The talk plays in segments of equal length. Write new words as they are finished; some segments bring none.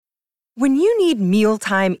When you need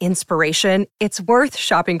mealtime inspiration, it's worth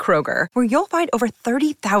shopping Kroger, where you'll find over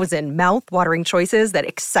 30,000 mouth-watering choices that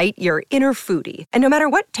excite your inner foodie. And no matter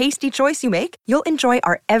what tasty choice you make, you'll enjoy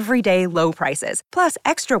our everyday low prices, plus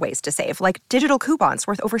extra ways to save, like digital coupons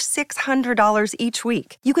worth over $600 each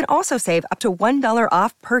week. You can also save up to $1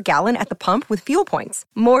 off per gallon at the pump with fuel points.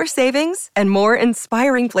 More savings and more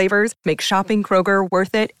inspiring flavors make shopping Kroger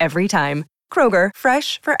worth it every time. Kroger,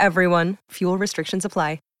 fresh for everyone. Fuel restrictions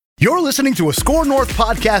apply. You're listening to a Score North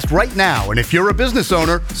podcast right now, and if you're a business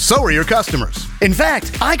owner, so are your customers. In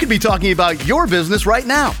fact, I could be talking about your business right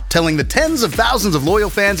now, telling the tens of thousands of loyal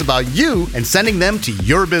fans about you and sending them to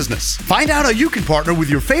your business. Find out how you can partner with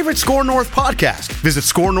your favorite Score North podcast. Visit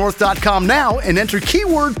scorenorth.com now and enter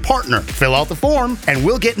keyword partner. Fill out the form, and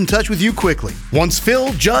we'll get in touch with you quickly. Once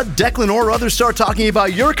Phil, Judd, Declan, or others start talking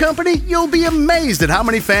about your company, you'll be amazed at how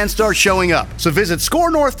many fans start showing up. So visit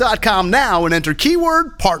scorenorth.com now and enter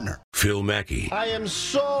keyword partner. Phil Mackey. I am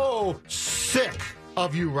so sick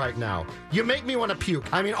of you right now. You make me want to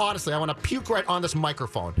puke. I mean, honestly, I want to puke right on this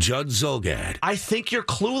microphone. Judd Zulgad. I think you're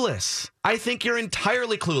clueless. I think you're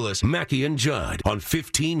entirely clueless. Mackey and Judd on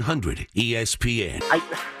 1500 ESPN.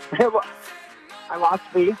 I lost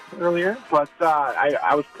faith earlier, but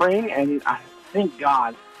I was praying, and thank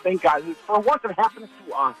God. For once it happens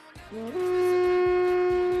to us.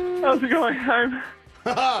 How's it going?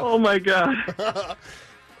 Oh, my God.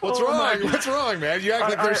 What's wrong? What's wrong, man? You act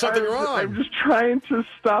like there's something wrong. I'm just trying to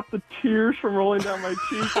stop the tears from rolling down my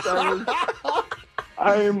cheeks.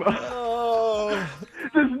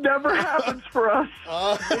 This never happens for us.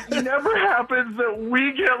 It never happens that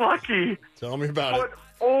we get lucky. Tell me about it.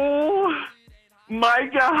 Oh, my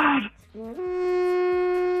God.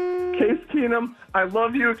 Case Keenum, I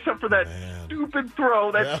love you except for that stupid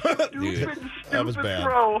throw. That was bad.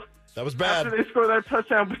 Throw. That was bad. After they score that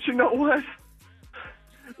touchdown. But you know what?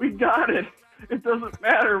 We got it. It doesn't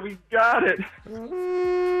matter. We got it.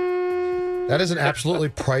 That is an absolutely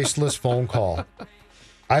priceless phone call.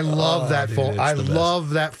 I love that phone. I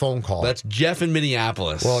love that phone call. That's Jeff in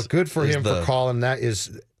Minneapolis. Well, good for him for calling. That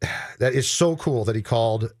is so cool that he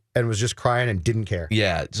called and was just crying and didn't care.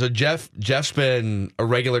 Yeah. So Jeff's been a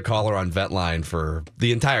regular caller on Vetline for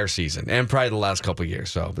the entire season and probably the last couple of years.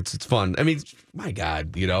 So it's fun. I mean, my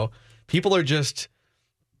God, people are just.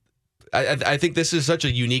 I think this is such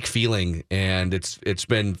a unique feeling, and it's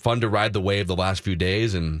been fun to ride the wave the last few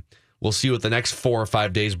days, and we'll see what the next 4 or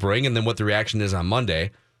 5 days bring, and then what the reaction is on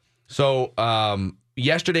Monday. So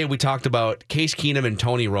yesterday we talked about Case Keenum and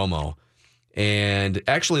Tony Romo, and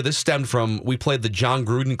actually this stemmed from, we played the John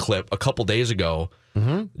Gruden clip a couple days ago,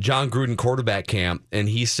 John Gruden quarterback camp, and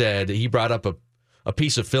he said, he brought up a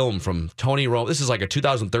piece of film from Tony Romo. This is like a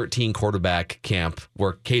 2013 quarterback camp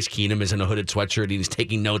where Case Keenum is in a hooded sweatshirt and he's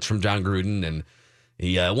taking notes from John Gruden. And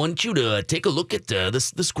he, I want you to take a look at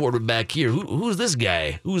this quarterback here. Who's this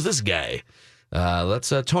guy? Who's this guy? That's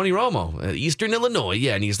Tony Romo, Eastern Illinois.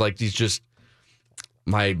 Yeah, and he's just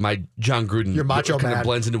my John Gruden. Your macho kind man. Of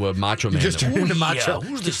blends into a macho man. You just turned into macho. Yeah.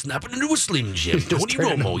 Who's this snapping into a Slim Jim? Tony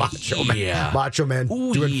Romo. Macho man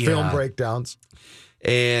doing film breakdowns.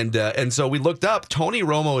 And so we looked up, Tony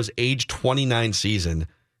Romo's age 29 season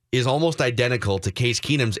is almost identical to Case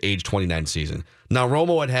Keenum's age 29 season. Now,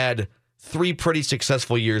 Romo had 3 pretty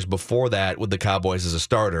successful years before that with the Cowboys as a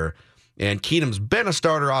starter, and Keenum's been a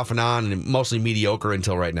starter off and on, and mostly mediocre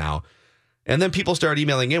until right now. And then people started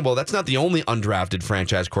emailing in, well, that's not the only undrafted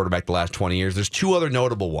franchise quarterback the last 20 years. There's 2 other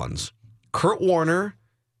notable ones, Kurt Warner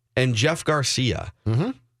and Jeff Garcia. Mm-hmm.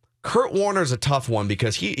 Kurt Warner's a tough one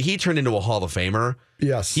because he turned into a Hall of Famer.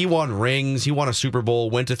 Yes. He won rings. He won a Super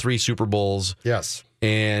Bowl, went to 3 Super Bowls. Yes.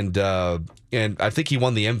 And I think he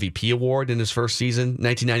won the MVP award in his first season,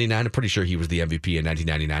 1999. I'm pretty sure he was the MVP in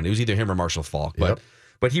 1999. It was either him or Marshall Faulk.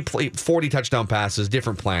 But he played 40 touchdown passes,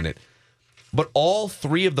 different planet. But all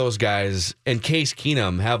 3 of those guys and Case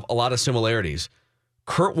Keenum have a lot of similarities.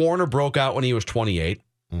 Kurt Warner broke out when he was 28.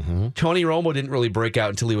 Mm-hmm. Tony Romo didn't really break out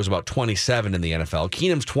until he was about 27 in the NFL.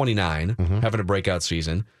 Keenum's 29, having a breakout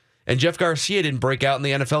season. And Jeff Garcia didn't break out in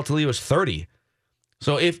the NFL till he was 30.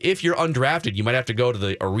 So if you're undrafted, you might have to go to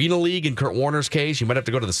the Arena League in Kurt Warner's case. You might have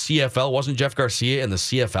to go to the CFL. Wasn't Jeff Garcia in the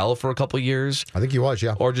CFL for a couple of years? I think he was,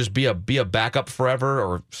 yeah. Or just be a backup forever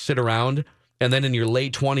or sit around. And then in your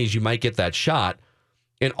late 20s, you might get that shot.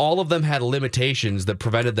 And all of them had limitations that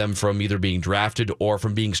prevented them from either being drafted or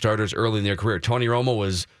from being starters early in their career. Tony Romo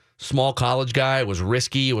was a small college guy, was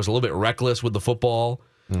risky, was a little bit reckless with the football.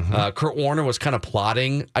 Mm-hmm. Kurt Warner was kind of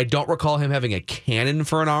plodding. I don't recall him having a cannon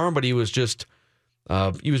for an arm, but he was just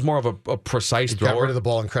He was more of a precise Got thrower. rid of the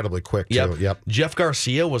ball incredibly quick, too. Yep. Jeff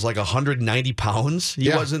Garcia was like 190 pounds. He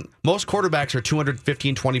wasn't. Most quarterbacks are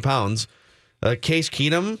 215, 20 pounds. Case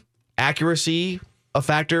Keenum, accuracy, a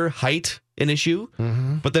factor, height, an issue.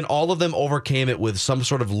 Mm-hmm. But then all of them overcame it with some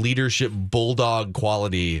sort of leadership bulldog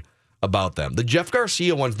quality about them. The Jeff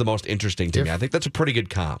Garcia one's the most interesting to me. I think that's a pretty good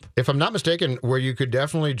comp. If I'm not mistaken, where you could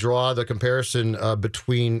definitely draw the comparison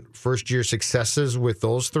between first-year successes with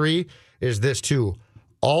those three is this, too.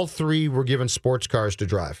 All three were given sports cars to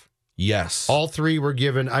drive. Yes. All three were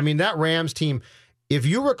given. I mean, that Rams team, if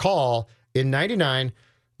you recall, in 99,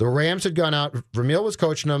 the Rams had gone out, Vermeil was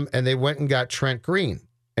coaching them, and they went and got Trent Green.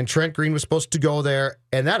 And Trent Green was supposed to go there,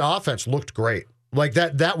 and that offense looked great. Like,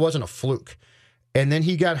 that wasn't a fluke. And then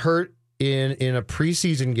he got hurt in a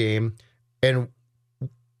preseason game, and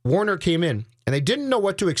Warner came in, and they didn't know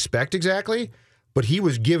what to expect exactly, but he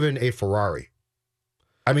was given a Ferrari.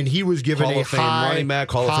 I mean, he was given Hall of Fame running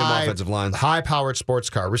back, Hall of Fame offensive line. High-powered sports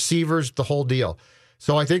car, receivers, the whole deal.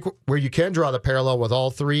 So I think where you can draw the parallel with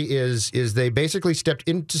all three is they basically stepped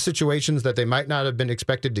into situations that they might not have been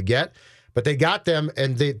expected to get, but they got them,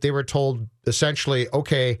 and they were told essentially,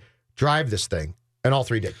 okay, drive this thing, and all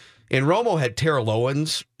three did. And Romo had Terrell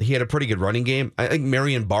Owens. He had a pretty good running game. I think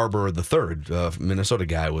Marion Barber III, Minnesota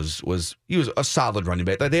guy, was a solid running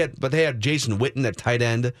back. They had Jason Witten at tight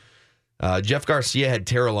end. Jeff Garcia had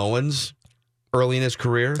Terrell Owens early in his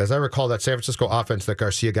career. As I recall, that San Francisco offense that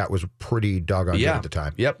Garcia got was pretty doggone good at the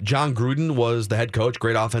time. Yep. John Gruden was the head coach,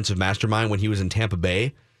 great offensive mastermind when he was in Tampa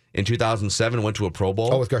Bay in 2007, went to a Pro Bowl.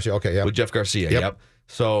 Oh, with Garcia. Okay, yeah. With Jeff Garcia, yep.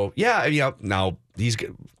 So, now these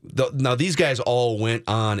guys all went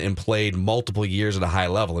on and played multiple years at a high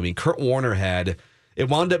level. I mean, Kurt Warner it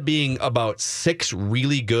wound up being about 6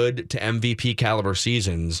 really good to MVP caliber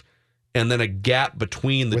seasons, and then a gap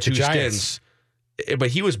between the two stints. But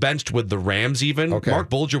he was benched with the Rams even. Okay. Mark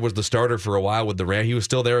Bulger was the starter for a while with the Rams. He was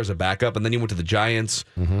still there as a backup, and then he went to the Giants.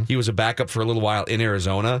 Mm-hmm. He was a backup for a little while in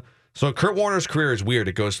Arizona. So Kurt Warner's career is weird.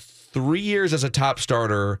 It goes 3 years as a top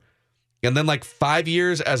starter, and then like 5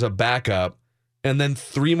 years as a backup, and then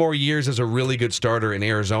 3 more years as a really good starter in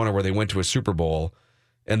Arizona where they went to a Super Bowl.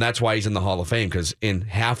 And that's why he's in the Hall of Fame, because in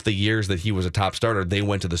half the years that he was a top starter, they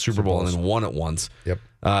went to the Super Bowl and then won it once.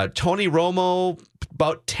 Yep. Tony Romo,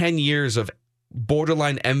 about 10 years of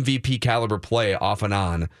borderline MVP caliber play off and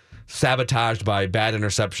on, sabotaged by bad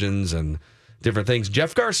interceptions and different things.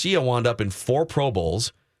 Jeff Garcia wound up in 4 Pro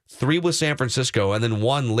Bowls, 3 with San Francisco, and then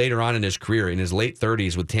 1 later on in his career in his late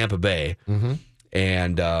 30s with Tampa Bay. Mm-hmm.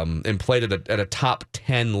 And played at a top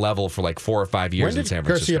 10 level for like 4 or 5 years in San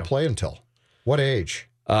Francisco. Garcia play until what age?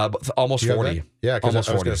 Almost 40. Yeah, because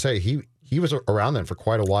I was going to say he was around then for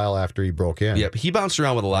quite a while after he broke in. Yep, he bounced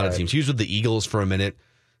around with a lot of teams. He was with the Eagles for a minute,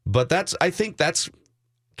 but I think that's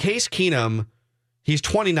Case Keenum. He's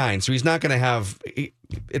 29, so he's not going to have.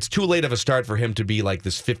 It's too late of a start for him to be like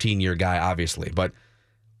this 15-year guy, obviously. But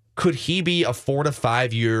could he be a 4 to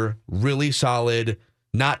 5 year, really solid,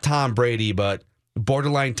 not Tom Brady, but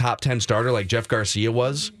borderline top 10 starter like Jeff Garcia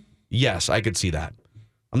was? Yes, I could see that.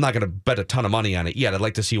 I'm not going to bet a ton of money on it yet. I'd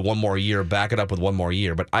like to see one more year, back it up with one more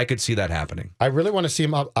year, but I could see that happening. I really want to see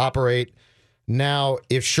him operate. Now,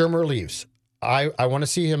 if Shurmur leaves, I want to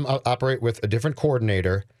see him operate with a different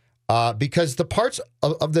coordinator because the parts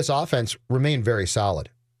of this offense remain very solid.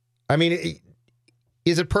 I mean,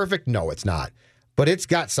 is it perfect? No, it's not. But it's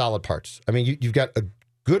got solid parts. I mean, you've got a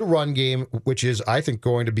good run game, which is, I think,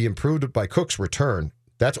 going to be improved by Cook's return.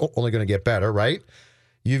 That's only going to get better, right?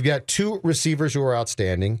 You've got 2 receivers who are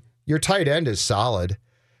outstanding. Your tight end is solid.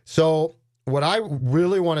 So what I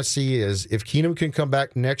really want to see is if Keenum can come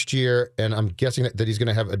back next year, and I'm guessing that he's going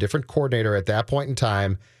to have a different coordinator at that point in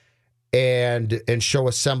time, and show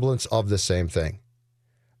a semblance of the same thing.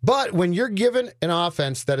 But when you're given an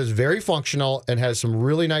offense that is very functional and has some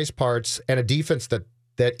really nice parts and a defense that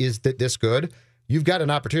is this good, you've got an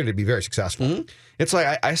opportunity to be very successful. Mm-hmm. It's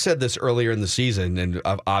like I said this earlier in the season, and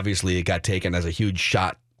obviously it got taken as a huge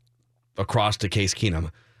shot across to Case Keenum.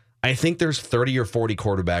 I think there's 30 or 40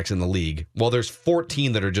 quarterbacks in the league. Well, there's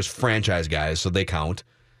 14 that are just franchise guys, so they count.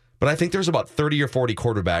 But I think there's about 30 or 40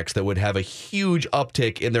 quarterbacks that would have a huge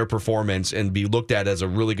uptick in their performance and be looked at as a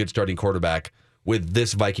really good starting quarterback with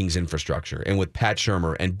this Vikings infrastructure and with Pat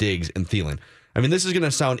Shurmur and Diggs and Thielen. I mean, this is going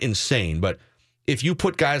to sound insane, but if you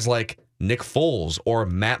put guys like Nick Foles or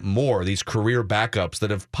Matt Moore, these career backups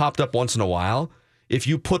that have popped up once in a while, if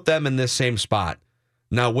you put them in this same spot,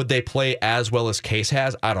 now would they play as well as Case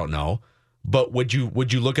has? I don't know. But would you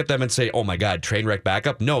look at them and say, oh my God, train wreck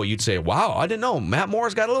backup? No, you'd say, wow, I didn't know. Matt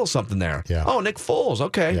Moore's got a little something there. Yeah. Oh, Nick Foles.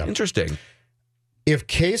 Okay, interesting. If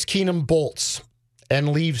Case Keenum bolts and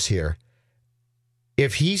leaves here,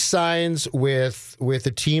 if he signs with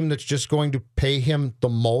a team that's just going to pay him the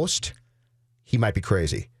most, he might be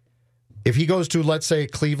crazy. If he goes to, let's say,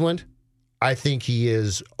 Cleveland, I think he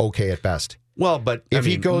is okay at best. Well, but if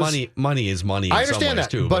he goes, money is money. I understand that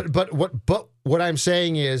too. But what I'm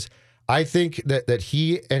saying is, I think that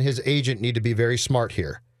he and his agent need to be very smart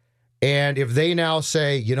here. And if they now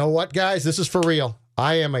say, you know what, guys, this is for real.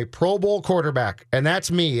 I am a Pro Bowl quarterback, and that's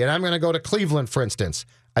me, and I'm going to go to Cleveland, for instance.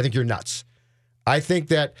 I think you're nuts. I think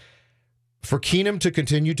that for Keenum to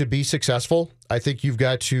continue to be successful, I think you've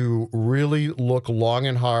got to really look long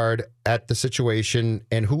and hard at the situation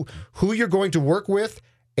and who you're going to work with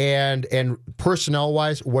and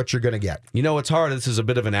personnel-wise, what you're going to get. You know, it's hard. This is a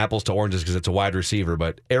bit of an apples to oranges because it's a wide receiver,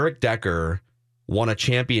 but Eric Decker won a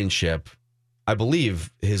championship. I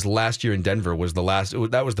believe his last year in Denver was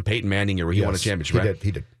that was the Peyton Manning year where he won a championship, right?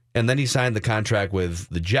 He did. And then he signed the contract with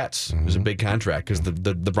the Jets. It was a big contract because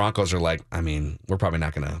the Broncos are like, I mean, we're probably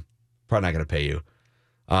not gonna pay you.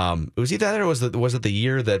 It was either that or was it the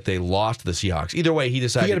year that they lost to the Seahawks? Either way, he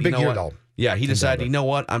decided. He had a big year though. Yeah, he decided, you know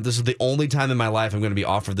what? This is the only time in my life I'm going to be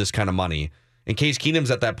offered this kind of money. In Case Keenum's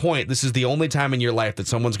at that point, this is the only time in your life that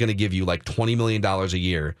someone's going to give you like $20 million a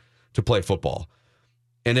year to play football.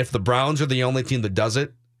 And if the Browns are the only team that does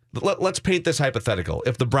it, let's paint this hypothetical.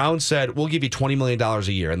 If the Browns said, we'll give you $20 million a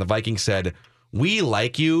year, and the Vikings said, we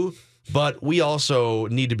like you, but we also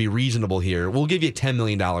need to be reasonable here. We'll give you $10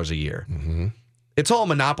 million a year. Mm-hmm. It's all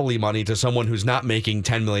monopoly money to someone who's not making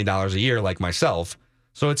 $10 million a year like myself.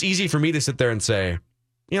 So it's easy for me to sit there and say,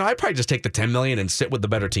 you know, I'd probably just take the $10 million and sit with the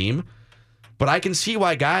better team. But I can see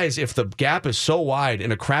why guys, if the gap is so wide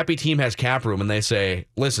and a crappy team has cap room and they say,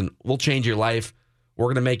 listen, we'll change your life. We're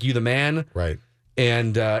going to make you the man. Right.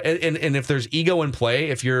 And if there's ego in play,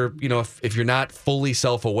 if you're not fully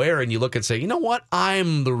self-aware and you look and say, you know what,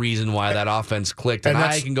 I'm the reason why that offense clicked and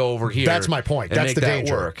I can go over here. That's my point. And That's make the that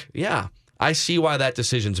danger. work. Yeah. I see why that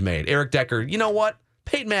decision's made. Eric Decker, you know what?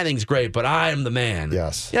 Peyton Manning's great, but I am the man.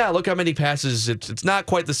 Yes. Yeah, look how many passes. It's not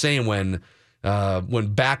quite the same when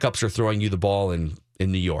backups are throwing you the ball in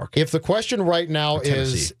New York. If the question right now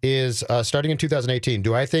is starting in 2018,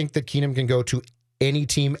 do I think that Keenum can go to any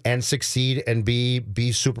team and succeed and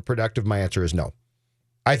be super productive? My answer is no.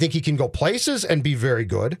 I think he can go places and be very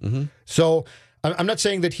good. Mm-hmm. So I'm not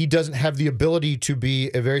saying that he doesn't have the ability to be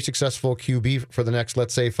a very successful QB for the next,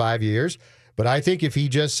 let's say, 5 years. But I think if he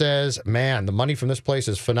just says, man, the money from this place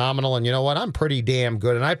is phenomenal, and you know what, I'm pretty damn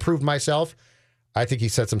good, and I proved myself, I think he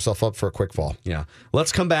sets himself up for a quick fall. Yeah.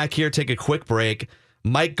 Let's come back here, take a quick break.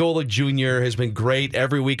 Mike Golic Jr. has been great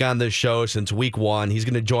every week on this show since week one. He's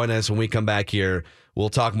going to join us when we come back here. We'll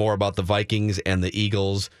talk more about the Vikings and the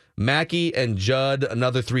Eagles. Mackey and Judd,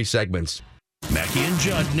 another 3 segments. Mackey and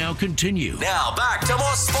Judd now continue. Now back to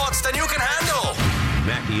more sports than you can handle.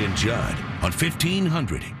 Mackey and Judd on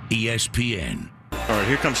 1500 ESPN. All right,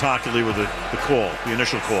 here comes Hockley with the call, the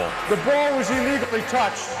initial call. The ball was illegally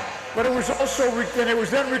touched, but it was also it was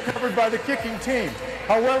then recovered by the kicking team.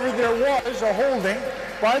 However, there was a holding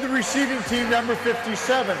by the receiving team, number 57.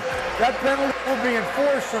 That penalty will be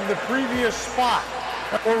enforced from the previous spot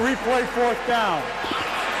or replay 4th down.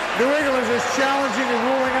 New England is challenging the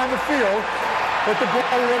ruling on the field that the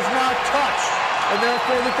ball was not touched, and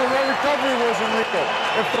therefore that the recovery was illegal.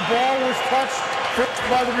 If the ball was touched first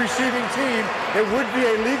by the receiving team, it would be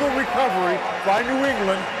a legal recovery by New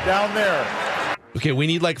England down there. Okay, we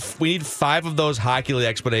need 5 of those Hockley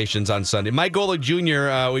explanations on Sunday. Mike Golic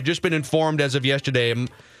Jr., we've just been informed as of yesterday,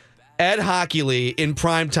 Ed Hockley in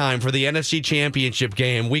prime time for the NFC Championship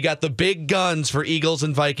game. We got the big guns for Eagles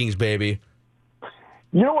and Vikings, baby.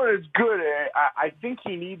 You know what is good? I think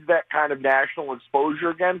he needs that kind of national exposure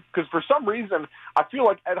again, because for some reason, I feel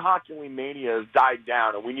like Ed Hockley mania has died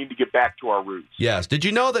down, and we need to get back to our roots. Yes. Did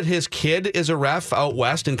you know that his kid is a ref out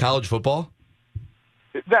west in college football?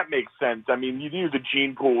 That makes sense. I mean, you knew the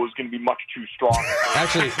gene pool was going to be much too strong.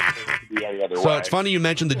 Actually, it's funny you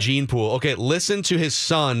mentioned the gene pool. Okay, listen to his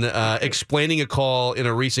son explaining a call in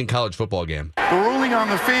a recent college football game. The ruling on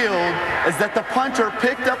the field is that the punter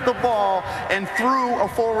picked up the ball and threw a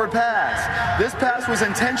forward pass. This pass was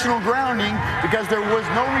intentional grounding because there was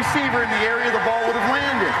no receiver in the area the ball would have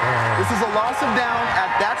landed. This is a loss of down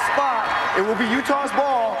at that spot. It will be Utah's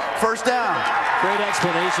ball, 1st down. Great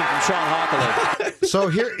explanation from Sean Hockley. So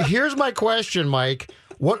here's my question, Mike.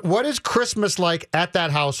 What is Christmas like at that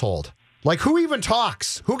household? Like, who even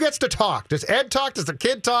talks? Who gets to talk? Does Ed talk? Does the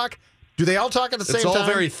kid talk? Do they all talk at the same time? It's all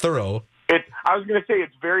very thorough. I was going to say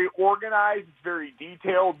it's very organized, it's very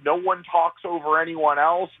detailed. No one talks over anyone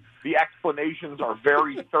else. The explanations are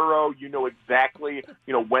very thorough. You know exactly,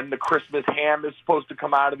 when the Christmas ham is supposed to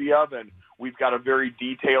come out of the oven. We've got a very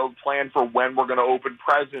detailed plan for when we're going to open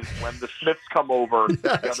presents, when the Smiths come over,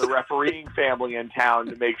 the other refereeing family in town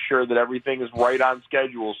to make sure that everything is right on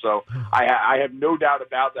schedule. So I have no doubt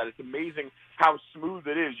about that. It's amazing how smooth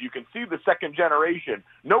it is. You can see the second generation.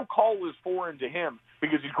 No call is foreign to him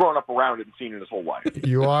because he's grown up around it and seen it his whole life.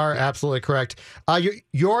 You are absolutely correct.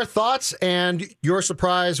 Your thoughts and your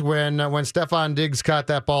surprise when Stefon Diggs caught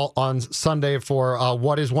that ball on Sunday for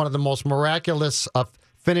what is one of the most miraculous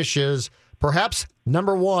finishes, perhaps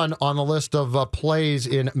number one on the list of plays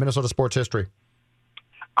in Minnesota sports history.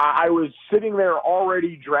 I was sitting there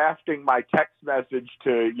already drafting my text message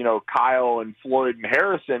to, Kyle and Floyd and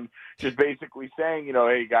Harrison, just basically saying,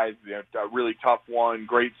 hey, guys, a really tough one.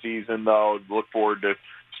 Great season, though. Look forward to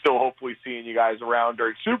still hopefully seeing you guys around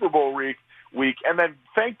during Super Bowl week. And then,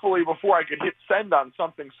 thankfully, before I could hit send on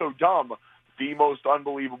something so dumb, the most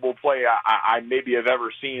unbelievable play I maybe have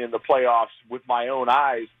ever seen in the playoffs with my own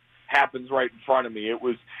eyes happens right in front of me. It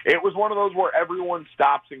was one of those where everyone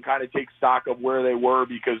stops and kind of takes stock of where they were,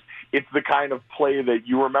 because it's the kind of play that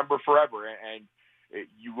you remember forever. And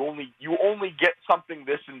you only get something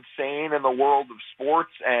this insane in the world of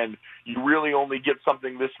sports, and you really only get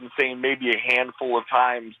something this insane maybe a handful of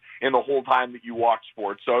times in the whole time that you watch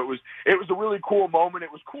sports. So it was a really cool moment.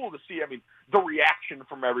 It was cool to see. I mean, the reaction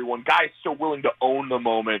from everyone. Guys so willing to own the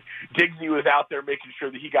moment. Diggsy was out there making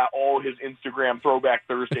sure that he got all his Instagram Throwback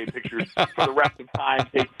Thursday pictures for the rest of time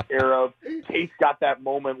taken care of. Case got that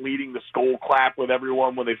moment leading the skull clap with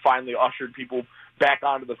everyone when they finally ushered people back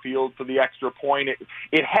onto the field for the extra point.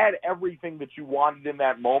 It had everything that you wanted in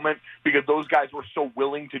that moment, because those guys were so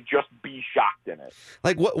willing to just be shocked in it.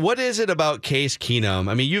 Like, what is it about Case Keenum?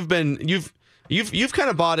 I mean, you've kind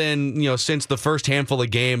of bought in, since the first handful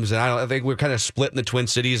of games, and I think we're kind of split in the Twin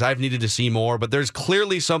Cities. I've needed to see more, but there's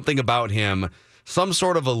clearly something about him, some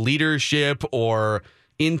sort of a leadership or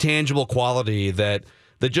intangible quality that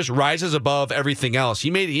just rises above everything else.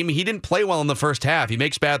 He didn't play well in the first half. He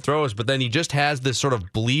makes bad throws, but then he just has this sort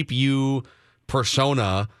of bleep you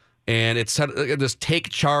persona, and it's this take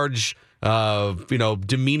charge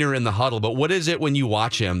demeanor in the huddle. But what is it when you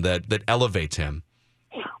watch him that elevates him?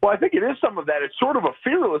 Well, I think it is some of that. It's sort of a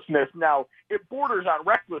fearlessness. Now, it borders on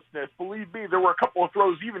recklessness. Believe me, there were a couple of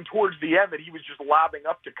throws even towards the end that he was just lobbing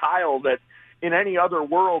up to Kyle that in any other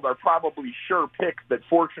world are probably sure picks that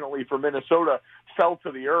fortunately for Minnesota fell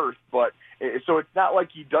to the earth. But so it's not like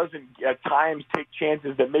he doesn't at times take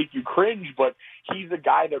chances that make you cringe, but he's a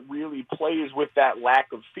guy that really plays with that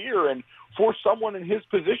lack of fear. And for someone in his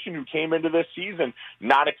position who came into this season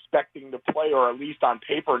not expecting to play, or at least on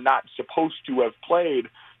paper not supposed to have played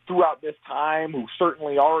throughout this time, who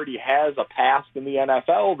certainly already has a past in the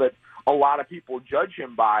NFL that a lot of people judge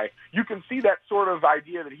him by, you can see that sort of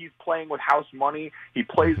idea that he's playing with house money. He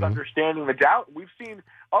plays understanding the doubt. We've seen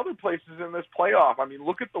other places in this playoff. I mean,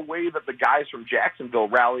 look at the way that the guys from Jacksonville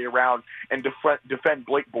rally around and defend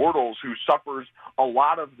Blake Bortles, who suffers a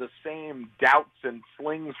lot of the same doubts and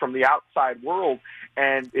slings from the outside world,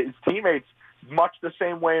 and his teammates, much the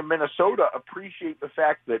same way in Minnesota, appreciate the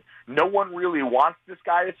fact that no one really wants this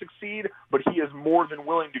guy to succeed, but he is more than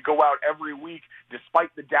willing to go out every week,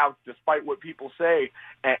 despite the doubts, despite what people say,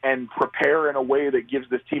 and prepare in a way that gives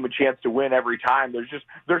this team a chance to win every time.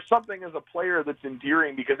 There's something as a player that's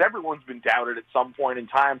endearing, because everyone's been doubted at some point in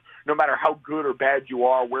time, no matter how good or bad you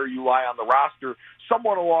are, where you lie on the roster.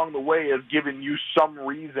 Someone along the way has given you some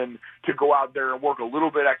reason to go out there and work a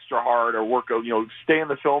little bit extra hard, or stay in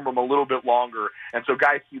the film room a little bit longer. And so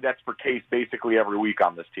guys see that's for Case basically every week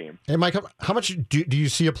on this team. Hey, Mike, how much do you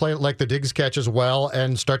see a play like the Diggs catch as well,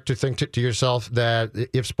 and start to think to yourself that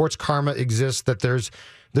if sports karma exists, that there's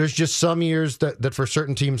just some years that for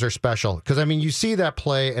certain teams are special? Because, I mean, you see that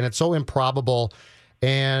play, and it's so improbable,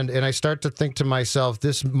 and I start to think to myself,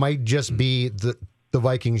 this might just be the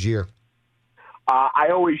Vikings' year. I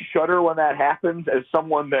always shudder when that happens, as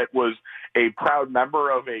someone that was a proud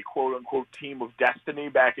member of a quote-unquote team of destiny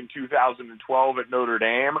back in 2012 at Notre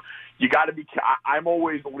Dame. You got to be – I'm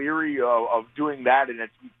always leery of doing that, and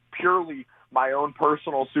it's purely my own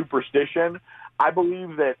personal superstition. I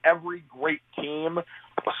believe that every great team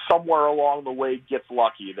somewhere along the way gets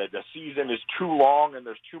lucky, that the season is too long and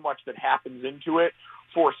there's too much that happens into it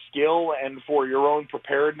for skill and for your own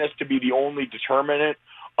preparedness to be the only determinant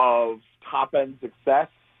of top-end success.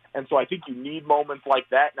 And so I think you need moments like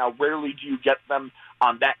that. Now, rarely do you get them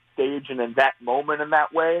on that stage and in that moment in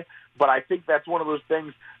that way. but I think that's one of those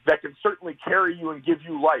things that can certainly carry you and give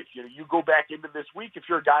you life. You know, you go back into this week, if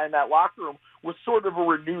you're a guy in that locker room, with sort of a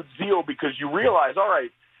renewed zeal because you realize, all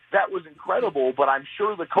right, that was incredible, but I'm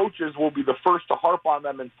sure the coaches will be the first to harp on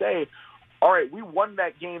them and say, all right, we won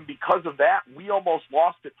that game because of that. We almost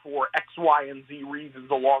lost it for X, Y, and Z reasons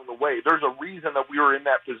along the way. There's a reason that we were in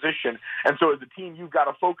that position. And so as a team, you've got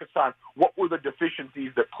to focus on what were the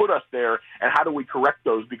deficiencies that put us there and how do we correct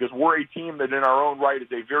those, because we're a team that in our own right is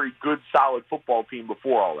a very good, solid football team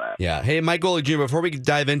before all that. Yeah. Hey, Mike Golic Jr., before we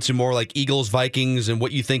dive into more like Eagles, Vikings, and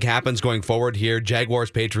what you think happens going forward here, Jaguars,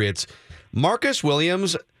 Patriots, Marcus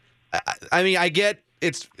Williams, I mean, I get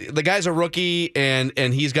it's the guy's a rookie and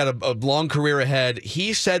he's got a long career ahead.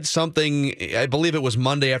 He said something, I believe it was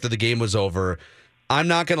Monday after the game was over. I'm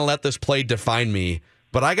not going to let this play define me,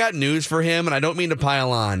 but I got news for him, and I don't mean to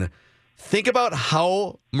pile on. Think about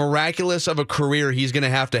how miraculous of a career he's going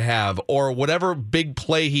to have, or whatever big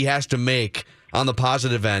play he has to make on the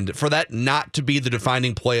positive end for that not to be the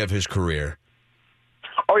defining play of his career.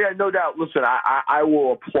 Oh, yeah, no doubt. Listen, I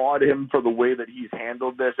will applaud him for the way that he's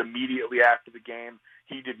handled this immediately after the game.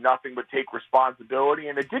 He did nothing but take responsibility,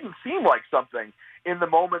 and it didn't seem like something in the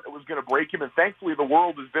moment that was going to break him, and thankfully the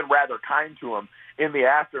world has been rather kind to him in the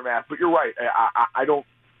aftermath. But you're right. I don't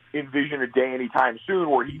envision a day anytime soon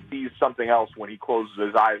where he sees something else when he closes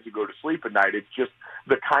his eyes to go to sleep at night. It's just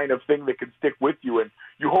the kind of thing that can stick with you, and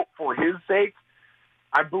you hope for his sake.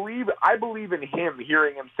 I believe in him,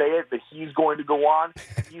 hearing him say it, that he's going to go on.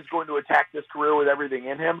 He's going to attack this career with everything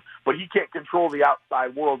in him, but he can't control the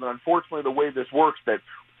outside world. And unfortunately, the way this works, that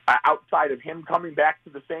outside of him coming back to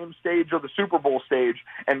the same stage or the Super Bowl stage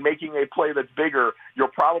and making a play that's bigger, you're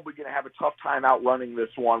probably going to have a tough time outrunning this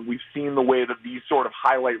one. We've seen the way that these sort of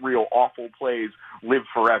highlight reel awful plays live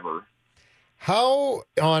forever. How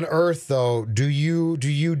on earth, though, do you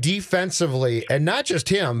defensively, and not just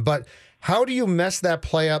him, but how do you mess that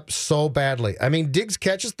play up so badly? I mean, Diggs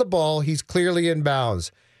catches the ball. He's clearly in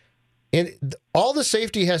bounds. And all the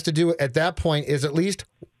safety has to do at that point is at least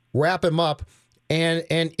wrap him up. And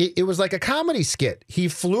it was like a comedy skit. He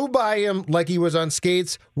flew by him like he was on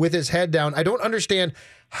skates with his head down. I don't understand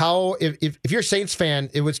how, if you're a Saints fan,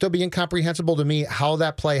 it would still be incomprehensible to me how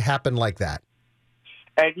that play happened like that.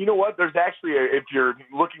 And you know what? There's actually, if you're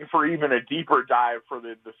looking for even a deeper dive for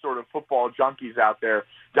the sort of football junkies out there,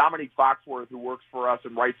 Dominique Foxworth, who works for us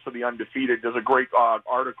and writes for The Undefeated, does a great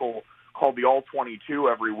article called the All 22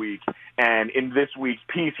 every week. And in this week's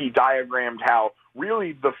piece, he diagrammed how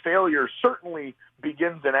really the failure certainly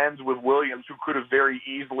begins and ends with Williams, who could have very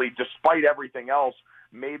easily, despite everything else,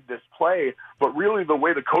 made this play, but really the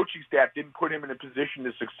way the coaching staff didn't put him in a position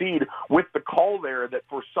to succeed with the call there that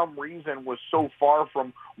for some reason was so far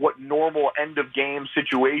from what normal end-of-game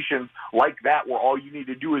situations like that, where all you need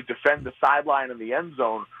to do is defend the sideline and the end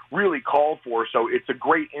zone, really call for. So it's a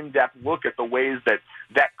great in-depth look at the ways that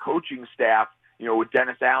coaching staff, you know, with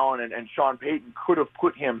Dennis Allen and Sean Payton, could have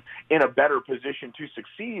put him in a better position to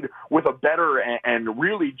succeed with a better and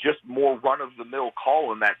really just more run-of-the-mill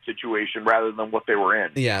call in that situation rather than what they were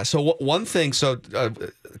in. Yeah, so one thing, a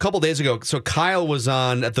couple days ago, so Kyle was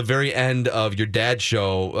on at the very end of your dad's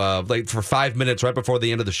show, like for 5 minutes right before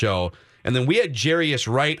the end of the show, and then we had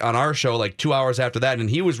Jarius Wright on our show like 2 hours after that, and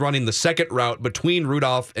he was running the second route between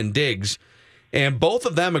Rudolph and Diggs, and both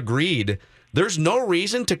of them agreed there's no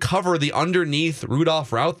reason to cover the underneath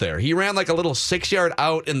Rudolph route there. He ran like a little 6-yard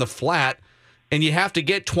out in the flat, and you have to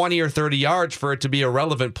get 20 or 30 yards for it to be a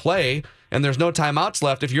relevant play, and there's no timeouts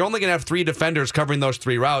left. If you're only going to have 3 defenders covering those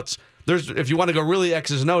 3 routes, if you want to go really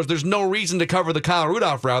X's and O's, there's no reason to cover the Kyle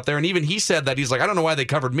Rudolph route there. And even he said that. He's like, I don't know why they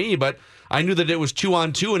covered me, but I knew that it was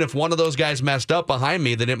 2-on-2, and if one of those guys messed up behind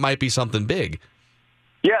me, then it might be something big.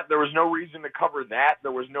 Yeah, there was no reason to cover that.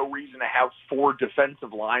 There was no reason to have 4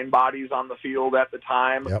 defensive line bodies on the field at the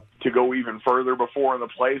time to go even further before in the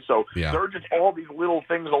play. So there are just all these little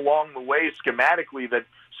things along the way schematically that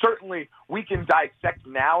certainly we can dissect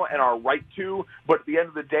now and are right to, but at the end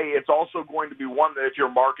of the day, it's also going to be one that if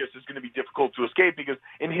you're Marcus is going to be difficult to escape, because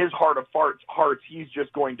in his heart of hearts, he's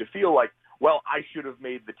just going to feel like, well, I should have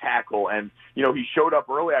made the tackle. And, you know, he showed up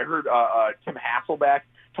early. I heard Tim Hasselbeck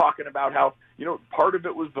talking about how, you know, part of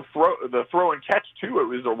it was the throw and catch too. It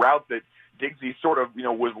was a route that Diggsy sort of, you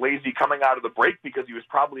know, was lazy coming out of the break because he was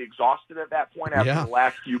probably exhausted at that point after the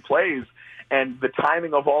last few plays. And the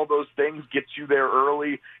timing of all those things gets you there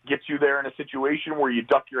early, gets you there in a situation where you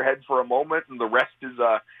duck your head for a moment, and the rest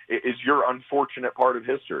is your unfortunate part of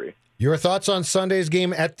history. Your thoughts on Sunday's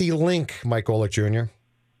game at the Link, Mike Golic Jr.?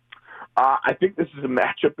 I think this is a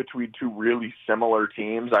matchup between two really similar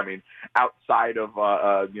teams. I mean, outside of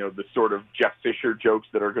the sort of Jeff Fisher jokes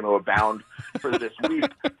that are going to abound for this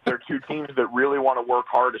week, they're two teams that really want to work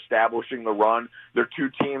hard establishing the run. They're two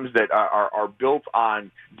teams that are built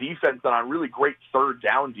on defense and on really great third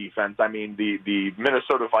down defense. I mean, the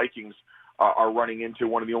Minnesota Vikings are running into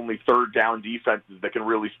one of the only third down defenses that can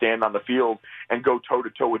really stand on the field and go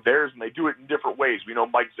toe-to-toe with theirs, and they do it in different ways. We know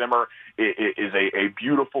Mike Zimmer is a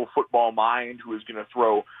beautiful football mind who is going to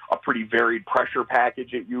throw a pretty varied pressure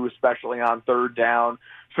package at you, especially on third down.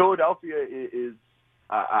 Philadelphia is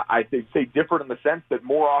I think, say different in the sense that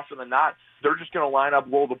more often than not, they're just going to line up,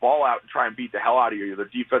 roll the ball out, and try and beat the hell out of you. Their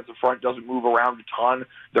defensive front doesn't move around a ton.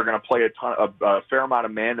 They're going to play a fair amount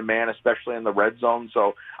of man-to-man, especially in the red zone.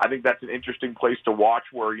 So I think that's an interesting place to watch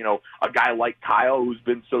where, a guy like Kyle, who's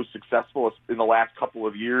been so successful in the last couple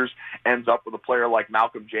of years, ends up with a player like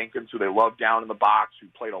Malcolm Jenkins, who they love down in the box, who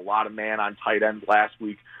played a lot of man on tight ends last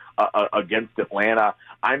week against Atlanta.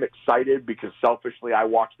 I'm excited because selfishly I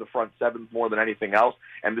watch the front sevens more than anything else,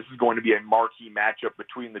 and this is going to be a marquee matchup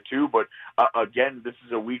between the two. But again, this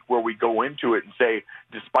is a week where we go into it and say,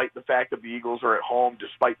 despite the fact that the Eagles are at home,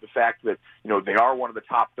 despite the fact that they are one of the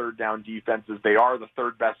top third down defenses, they are the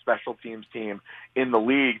third best special teams team in the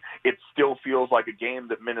league, it still feels like a game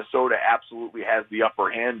that Minnesota absolutely has the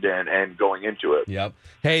upper hand in and going into it. Yep.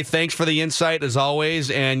 Hey, thanks for the insight as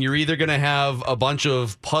always, and you're either going to have a bunch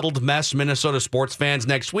of puddled mess Minnesota sports fans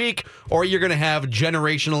next week, or you're going to have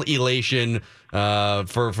generational elation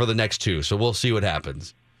for the next two. So we'll see what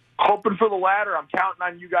happens. Hoping for the latter. I'm counting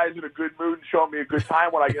on you guys in a good mood and showing me a good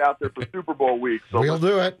time when I get out there for Super Bowl week. So we'll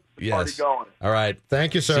do it. Yes. Going. All right.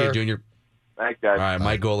 Thank you, sir. See you, Junior. Thanks, guys. All right,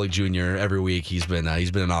 Mike Golick Jr. Every week he's been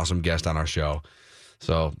an awesome guest on our show.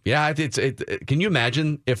 So yeah, can you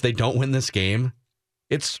imagine if they don't win this game?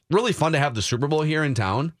 It's really fun to have the Super Bowl here in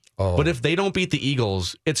town. Oh. But if they don't beat the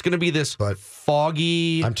Eagles, it's going to be this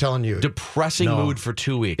foggy, I'm telling you, depressing mood for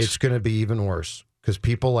 2 weeks. It's going to be even worse because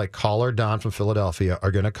people like Caller Don from Philadelphia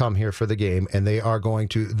are going to come here for the game, and they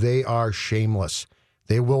are shameless.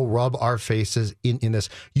 They will rub our faces in this.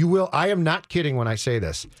 You will. I am not kidding when I say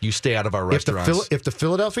this. You stay out of our restaurants. If the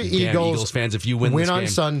Philadelphia Eagles fans, if you win this on game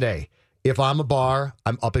Sunday, if I'm a bar,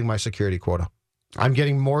 I'm upping my security quota. I'm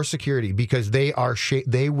getting more security because they are.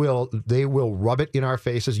 They will rub it in our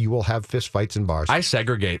faces. You will have fist fights in bars. I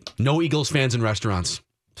segregate. No Eagles fans in restaurants.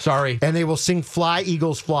 Sorry. And they will sing "Fly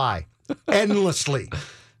Eagles Fly" endlessly.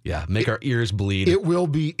 Yeah, make our ears bleed. It will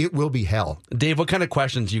be hell. Dave, what kind of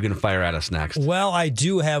questions are you going to fire at us next? Well, I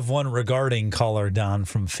do have one regarding Caller Don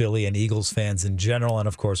from Philly and Eagles fans in general, and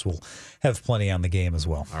of course we'll have plenty on the game as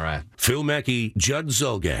well. All right. Phil Mackey, Judd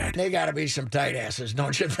Zulgad. They got to be some tight asses,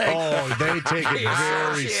 don't you think? Oh, they take it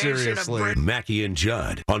very seriously. Mackey and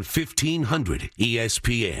Judd on 1500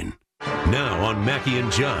 ESPN. Now on Mackey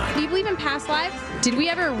and Judd. Do you believe in past lives? Did we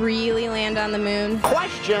ever really land on the moon?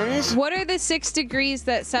 Questions. What are the 6 degrees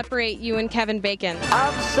that separate you and Kevin Bacon?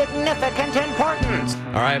 Of significant importance.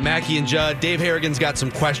 All right, Mackey and Judd. Dave Harrigan's got some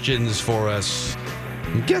questions for us.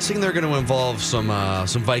 I'm guessing they're going to involve some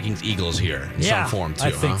Vikings-Eagles here in some form, too.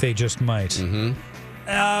 I think they just might. Mm-hmm.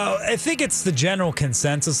 I think it's the general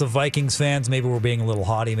consensus of Vikings fans, maybe we're being a little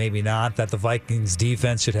haughty, maybe not, that the Vikings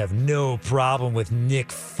defense should have no problem with Nick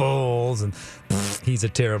Foles, and he's a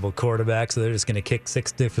terrible quarterback, so they're just going to kick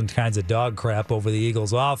 6 different kinds of dog crap over the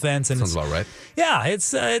Eagles' offense. And sounds about right. Yeah,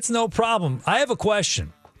 it's no problem. I have a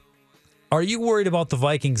question. Are you worried about the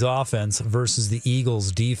Vikings offense versus the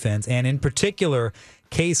Eagles defense, and in particular,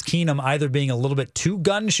 Case Keenum either being a little bit too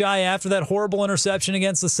gun-shy after that horrible interception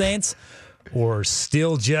against the Saints, or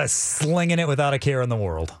still just slinging it without a care in the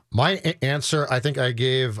world? My answer, I think I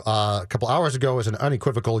gave a couple hours ago, is an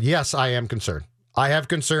unequivocal yes, I am concerned. I have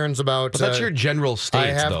concerns about... But that's your general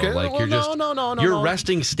state, though. Your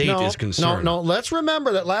resting state is concerned. No. Let's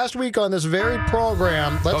remember that last week on this very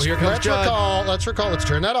program... Let's turn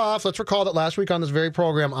that off. Let's recall that last week on this very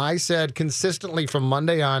program, I said consistently from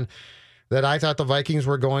Monday on that I thought the Vikings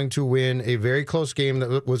were going to win a very close game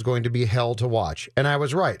that was going to be hell to watch. And I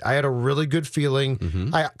was right. I had a really good feeling.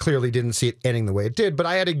 Mm-hmm. I clearly didn't see it ending the way it did, but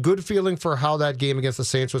I had a good feeling for how that game against the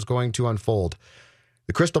Saints was going to unfold.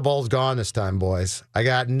 The crystal ball's gone this time, boys. I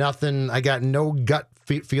got nothing. I got no gut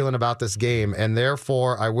feeling about this game, and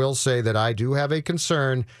therefore I will say that I do have a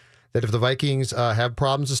concern that if the Vikings have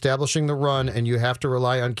problems establishing the run and you have to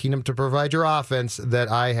rely on Keenum to provide your offense, that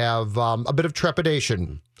I have a bit of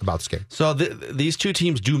trepidation about this game. So these two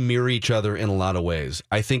teams do mirror each other in a lot of ways.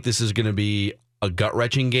 I think this is going to be a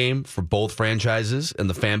gut-wrenching game for both franchises and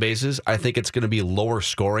the fan bases. I think it's going to be lower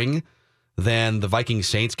scoring than the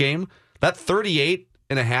Vikings-Saints game. That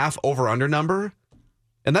 38.5 over-under number,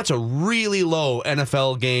 And that's a really low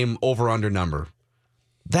NFL game over-under number.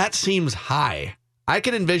 That seems high. I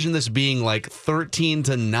can envision this being like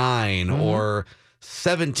 13-9 or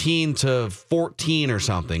 17-14 or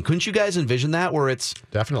something. Couldn't you guys envision that, where it's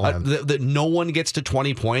definitely that no one gets to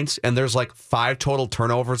 20 points and there's like 5 total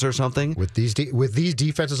turnovers or something? With these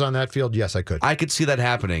defenses on that field, yes, I could. I could see that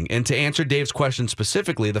happening. And to answer Dave's question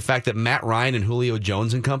specifically, the fact that Matt Ryan and Julio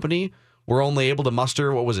Jones and company were only able to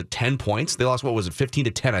muster, 10 points? They lost,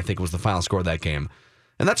 15-10, I think was the final score of that game.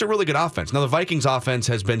 And that's a really good offense. Now, the Vikings offense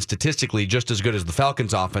has been statistically just as good as the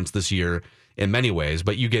Falcons offense this year in many ways,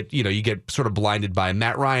 but you get sort of blinded by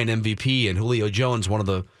Matt Ryan, MVP, and Julio Jones, one of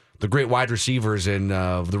the great wide receivers in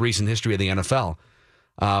the recent history of the NFL.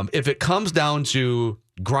 If it comes down to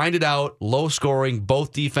grinded out, low scoring,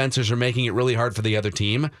 both defenses are making it really hard for the other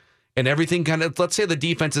team, and everything kind of, let's say the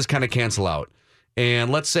defenses kind of cancel out,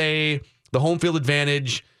 and let's say the home field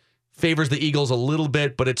advantage favors the Eagles a little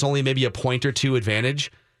bit, but it's only maybe a point or two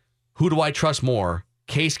advantage. Who do I trust more,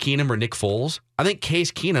 Case Keenum or Nick Foles? I think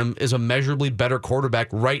Case Keenum is a measurably better quarterback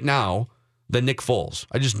right now than Nick Foles.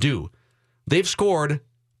 I just do. They've scored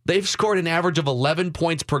an average of 11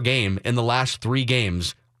 points per game in the last 3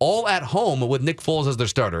 games, all at home with Nick Foles as their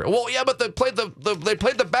starter. Well, yeah, but they played the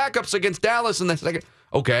backups against Dallas in the second.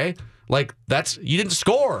 Okay. Like, you didn't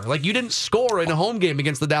score. Like, you didn't score in a home game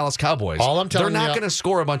against the Dallas Cowboys. They're not going to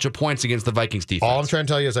score a bunch of points against the Vikings defense. All I'm trying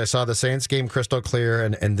to tell you is I saw the Saints game crystal clear,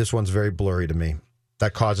 and this one's very blurry to me.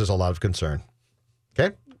 That causes a lot of concern.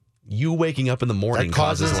 Okay? You waking up in the morning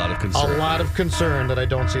causes a lot of concern. A lot of concern that I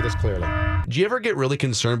don't see this clearly. Do you ever get really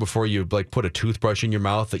concerned before you put a toothbrush in your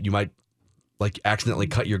mouth that you might accidentally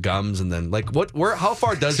cut your gums, and then how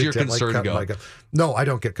far does your concern go? No, I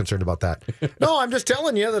don't get concerned about that. No, I'm just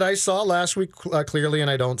telling you that I saw last week clearly,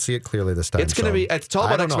 and I don't see it clearly this time. It's going to be. It's all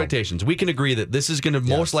about expectations. We can agree that this is going to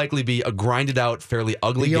most likely be a grinded out, fairly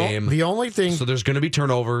ugly game. The only thing, so there's going to be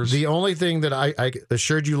turnovers. The only thing that I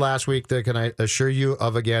assured you last week that can I assure you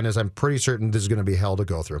of again is I'm pretty certain this is going to be hell to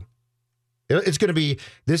go through. It's going to be.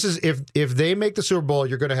 This is if they make the Super Bowl,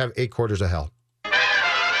 you're going to have 8 quarters of hell.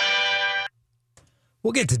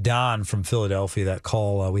 We'll get to Don from Philadelphia, that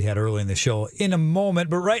call we had early in the show, in a moment.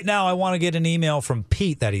 But right now, I want to get an email from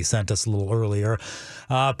Pete that he sent us a little earlier.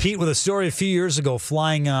 Pete with a story a few years ago,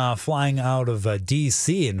 flying out of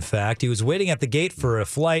D.C., in fact. He was waiting at the gate for a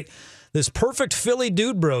flight. This perfect Philly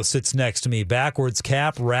dude bro sits next to me, backwards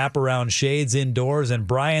cap, wraparound shades indoors, and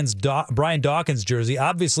Brian Dawkins jersey,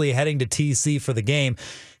 obviously heading to TC for the game.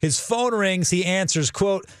 His phone rings. He answers,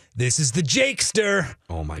 quote, "This is the Jakester."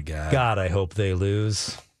 Oh, my God. God, I hope they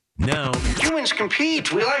lose. Now, humans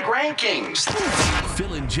compete. We like rankings.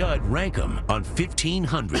 Phil and Judd rank them on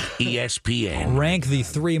 1500 ESPN. Rank the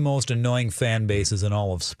 3 most annoying fan bases in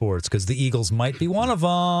all of sports, because the Eagles might be one of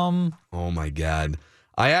them. Oh, my God.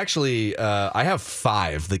 I actually, I have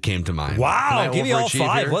 5 that came to mind. Wow, give me all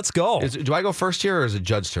 5. Here? Let's go. Do I go first here, or is it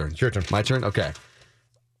Judd's turn? It's your turn. My turn? Okay.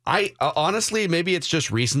 I honestly, maybe it's just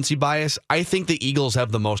recency bias. I think the Eagles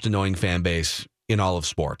have the most annoying fan base in all of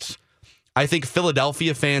sports. I think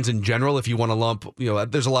Philadelphia fans in general, if you want to lump,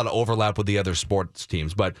 there's a lot of overlap with the other sports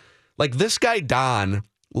teams. But like this guy, Don,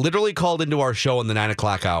 literally called into our show in the 9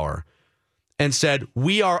 o'clock hour and said,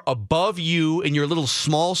 "We are above you in your little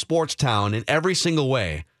small sports town in every single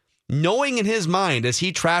way." Knowing in his mind, as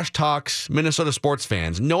he trash talks Minnesota sports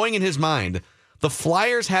fans, knowing in his mind, the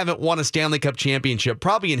Flyers haven't won a Stanley Cup championship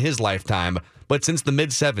probably in his lifetime, but since the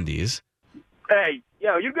mid-'70s. Hey,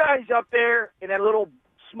 you guys up there in that little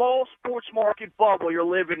small sports market bubble you're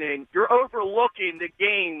living in, you're overlooking the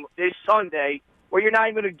game this Sunday where you're not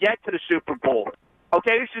even going to get to the Super Bowl.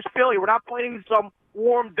 Okay, this is Philly. We're not playing in some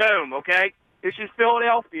warm dome, okay? This is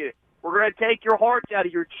Philadelphia. We're going to take your hearts out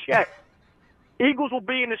of your chest. Eagles will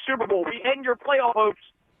be in the Super Bowl. We end your playoff hopes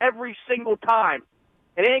every single time.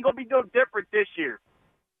 And it ain't going to be no different this year.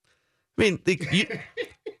 I mean, the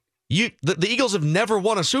Eagles have never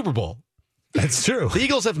won a Super Bowl. That's true. The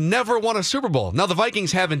Eagles have never won a Super Bowl. Now, the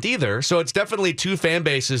Vikings haven't either, so it's definitely 2 fan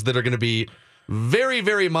bases that are going to be very,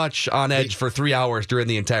 very much on edge for 3 hours during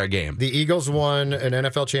the entire game. The Eagles won an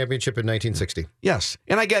NFL championship in 1960. Yes,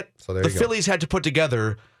 and I get the Phillies had to put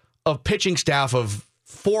together a pitching staff of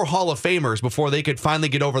 4 Hall of Famers before they could finally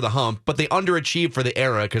get over the hump, but they underachieved for the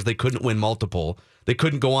era because they couldn't win multiple. They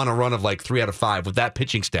couldn't go on a run of like 3 out of 5 with that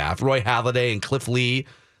pitching staff. Roy Halladay and Cliff Lee.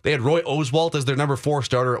 They had Roy Oswalt as their number 4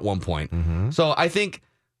 starter at one point. Mm-hmm. So I think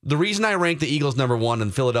the reason I rank the Eagles number 1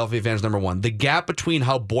 and Philadelphia fans number 1, the gap between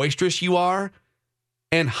how boisterous you are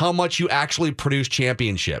and how much you actually produce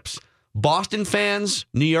championships. Boston fans,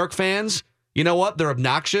 New York fans, you know what? They're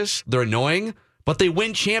obnoxious, they're annoying, but they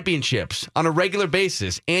win championships on a regular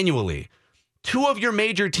basis annually. two of your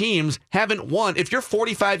major teams haven't won. If you're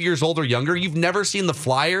 45 years old or younger, you've never seen the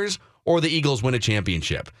Flyers or the Eagles win a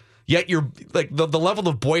championship. Yet you're like the level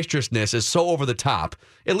of boisterousness is so over the top.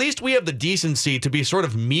 At least we have the decency to be sort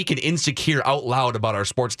of meek and insecure out loud about our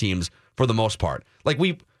sports teams for the most part. Like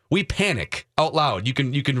we panic out loud. You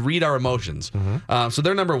can read our emotions. So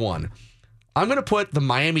they're number one. I'm going to put the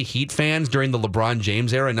Miami Heat fans during the LeBron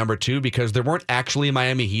James era number two because there weren't actually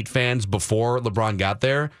Miami Heat fans before LeBron got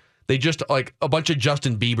there. They just, like, a bunch of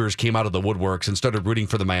Justin Biebers came out of the woodworks and started rooting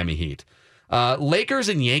for the Miami Heat. Lakers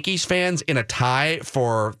and Yankees fans in a tie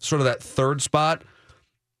for sort of that third spot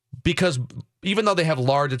because even though they have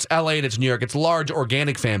large, it's LA and it's New York, it's large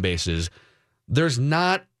organic fan bases, there's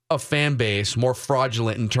not a fan base more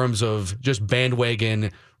fraudulent in terms of just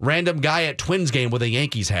bandwagon random guy at Twins game with a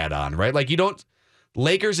Yankees hat on, right? Like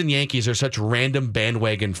Lakers and Yankees are such random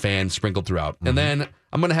bandwagon fans sprinkled throughout. And then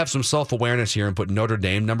I'm going to have some self-awareness here and put Notre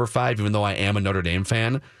Dame number 5, even though I am a Notre Dame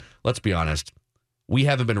fan. Let's be honest. We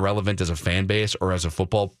haven't been relevant as a fan base or as a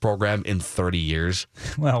football program in 30 years.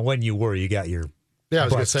 Well, when you were, you got your I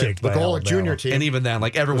was going to say, the Golic Junior team. And even then,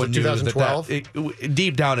 like everyone knew 2012? that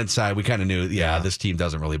deep down inside, we kind of knew, this team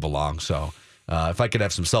doesn't really belong. So if I could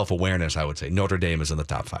have some self-awareness, I would say Notre Dame is in the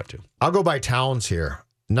top 5 too. I'll go by towns here.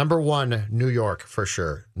 Number 1, New York for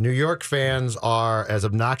sure. New York fans are as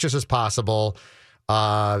obnoxious as possible.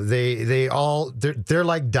 They're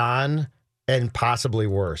like Don and possibly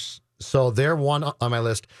worse. So they're 1 on my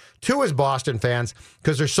list. 2 is Boston fans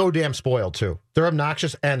because they're so damn spoiled too. They're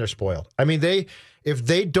obnoxious and they're spoiled. I mean, if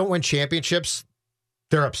they don't win championships,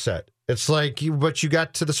 they're upset. It's like, but you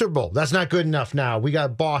got to the Super Bowl. That's not good enough now. We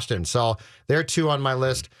got Boston. So they're 2 on my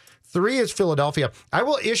list. 3 is Philadelphia. I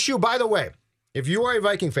will issue, by the way, if you are a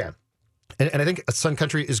Viking fan, and I think Sun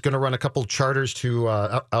Country is going to run a couple charters to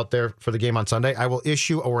out there for the game on Sunday, I will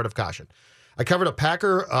issue a word of caution. I covered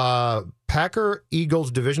a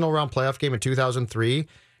Packer-Eagles divisional round playoff game in 2003.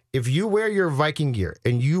 If you wear your Viking gear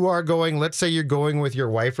and you are going, let's say you're going with your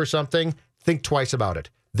wife or something, think twice about it.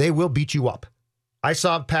 They will beat you up. I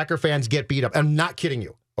saw Packer fans get beat up. I'm not kidding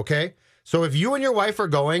you, okay? So if you and your wife are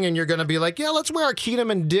going and you're going to be like, yeah, let's wear our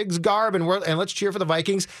Keenum and Diggs garb and let's cheer for the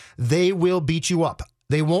Vikings, they will beat you up.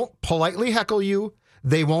 They won't politely heckle you.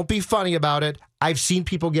 They won't be funny about it. I've seen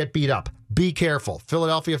people get beat up. Be careful.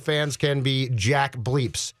 Philadelphia fans can be jack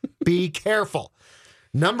bleeps. Be careful.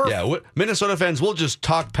 Minnesota fans will just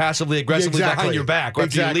talk passively aggressively behind your back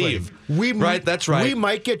after you leave. That's right. We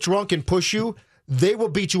might get drunk and push you. They will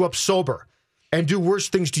beat you up sober and do worse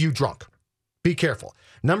things to you drunk. Be careful.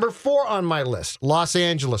 Number 4 on my list, Los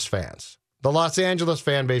Angeles fans. The Los Angeles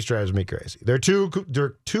fan base drives me crazy. They're too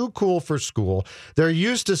cool for school. They're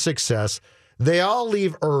used to success. They all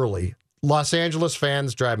leave early. Los Angeles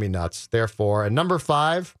fans drive me nuts. Therefore, and number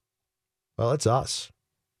 5, well, it's us.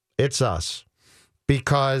 It's us.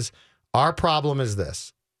 Because our problem is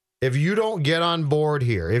this. If you don't get on board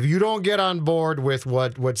here, if you don't get on board with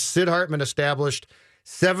what Sid Hartman established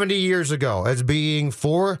 70 years ago as being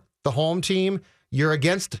for the home team, you're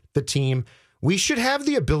against the team. We should have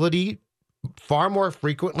the ability far more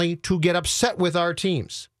frequently to get upset with our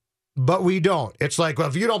teams. But we don't. It's like, well,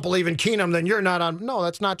 if you don't believe in Keenum, then you're not on. No,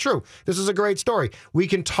 that's not true. This is a great story. We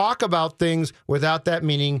can talk about things without that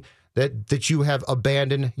meaning that you have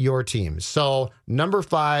abandoned your team. So number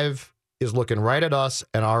 5 is looking right at us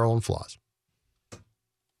and our own flaws.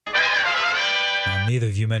 Neither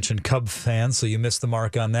of you mentioned Cub fans, so you missed the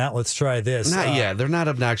mark on that. Let's try this. Not yet. They're not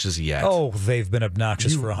obnoxious yet. Oh, they've been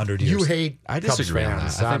obnoxious for 100 years. You hate I disagree Cubs on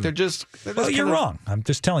fans. that. I think they're just you're wrong. I'm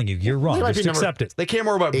just telling you, you're wrong. Just accept it. They care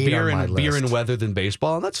more about beer and weather than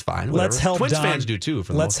baseball, and that's fine. Let's help Twins Don, fans do too.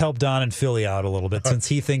 Let's help Don and Philly out a little bit since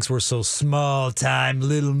he thinks we're so small time,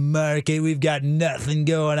 little market. We've got nothing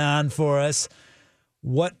going on for us.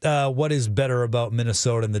 What is better about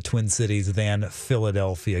Minnesota and the Twin Cities than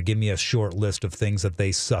Philadelphia? Give me a short list of things that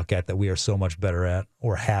they suck at that we are so much better at,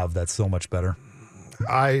 or have that's so much better.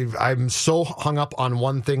 I'm so hung up on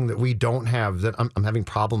one thing that we don't have that I'm having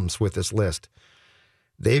problems with this list.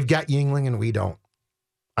 They've got Yingling and we don't.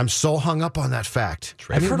 I'm so hung up on that fact.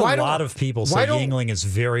 I've heard a lot of people say Yingling is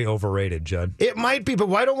very overrated, Judd. It might be, but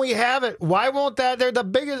why don't we have it? Why won't that? They're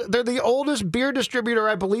the oldest beer distributor,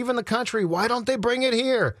 I believe, in the country. Why don't they bring it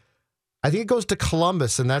here? I think it goes to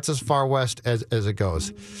Columbus, and that's as far west as it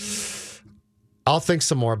goes. I'll think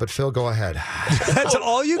some more, but Phil, go ahead. That's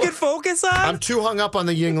all you can focus on? I'm too hung up on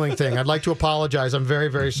the Yingling thing. I'd like to apologize. I'm very,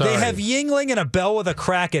 very sorry. They have Yingling and a bell with a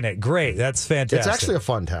crack in it. Great. That's fantastic. It's actually a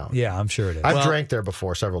fun town. Yeah, I'm sure it is. I've drank there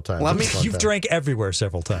before several times. You've drank everywhere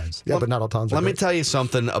several times. Yeah, but not all towns. Let me tell you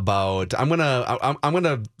something about. I'm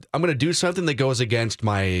gonna do something that goes against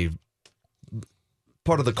my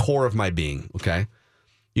part of the core of my being, okay?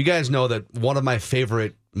 You guys know that one of my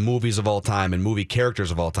favorite movies of all time and movie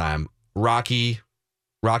characters of all time, Rocky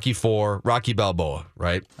IV, Rocky Balboa,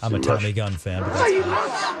 right? I'm a Tommy Gunn fan. But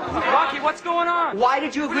Rocky, what's going on? Why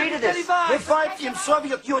did you agree to this? We fight in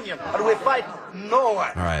Soviet Union, but we fight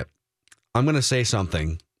nowhere. All right. I'm going to say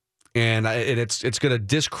something, and it's going to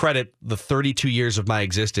discredit the 32 years of my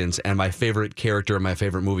existence and my favorite character in my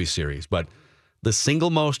favorite movie series. But the single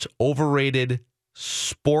most overrated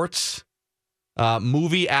sports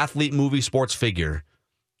movie sports figure,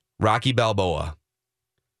 Rocky Balboa,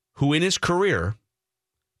 who in his career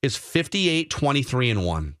is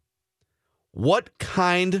 58-23-1. What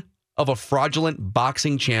kind of a fraudulent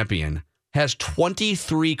boxing champion has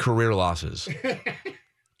 23 career losses?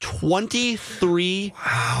 23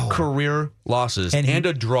 career losses and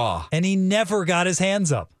a draw. And he never got his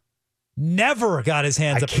hands up. Never got his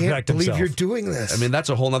hands up to protect himself. I can't believe you're doing this. I mean, that's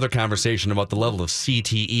a whole other conversation about the level of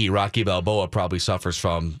CTE Rocky Balboa probably suffers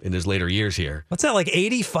from in his later years here. What's that, like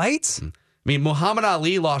 80 fights? I mean, Muhammad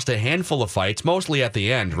Ali lost a handful of fights, mostly at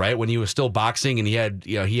the end, right? When he was still boxing and he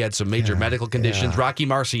had some major medical conditions. Yeah. Rocky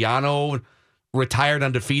Marciano retired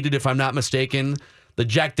undefeated, if I'm not mistaken. The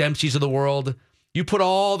Jack Dempseys of the world. You put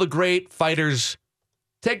all the great fighters,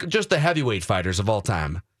 take just the heavyweight fighters of all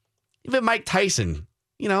time. Even Mike Tyson,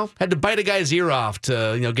 had to bite a guy's ear off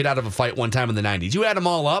to, get out of a fight one time in the 90s. You add them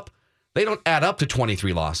all up, they don't add up to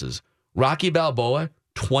 23 losses. Rocky Balboa,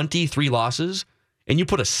 23 losses. And you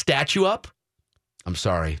put a statue up? I'm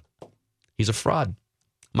sorry. He's a fraud.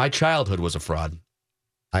 My childhood was a fraud.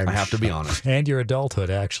 I have to be honest. And your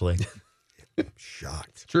adulthood, actually.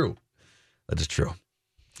 Shocked. True. That is true.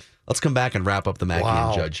 Let's come back and wrap up the Mackey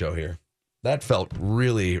and Judd show here. That felt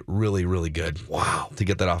really, really, really good. Wow. To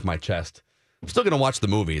get that off my chest. I'm still going to watch the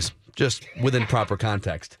movies, just within proper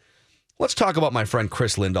context. Let's talk about my friend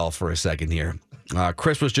Chris Lindahl for a second here.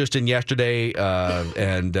 Chris was just in yesterday,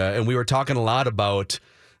 and we were talking a lot about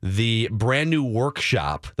the brand new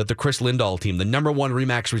workshop that the Chris Lindahl team, the number one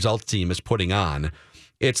RE/MAX results team, is putting on.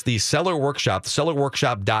 It's the Seller Workshop,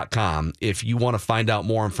 sellerworkshop.com, if you want to find out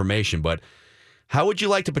more information. But how would you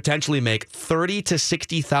like to potentially make $30,000 to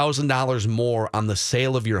 $60,000 more on the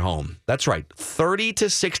sale of your home? That's right, $30,000 to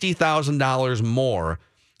 $60,000 more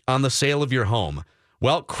on the sale of your home.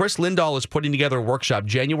 Well, Chris Lindahl is putting together a workshop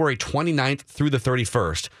January 29th through the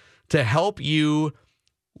 31st to help you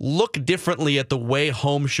look differently at the way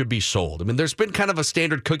homes should be sold. I mean, there's been kind of a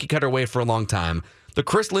standard cookie-cutter way for a long time. The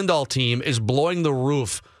Chris Lindahl team is blowing the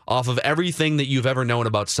roof off of everything that you've ever known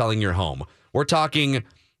about selling your home. We're talking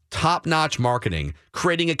top-notch marketing,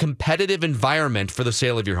 creating a competitive environment for the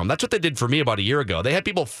sale of your home. That's what they did for me about a year ago. They had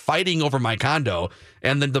people fighting over my condo,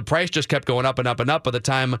 and then the price just kept going up and up and up by the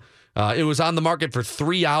time it was on the market for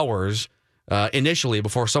 3 hours initially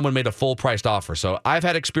before someone made a full-priced offer. So I've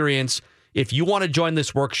had experience. If you want to join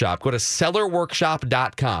this workshop, go to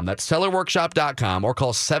sellerworkshop.com. That's sellerworkshop.com, or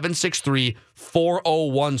call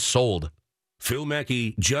 763-401-SOLD. Phil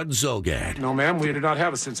Mackey, Judd Zulgad. No, ma'am, we do not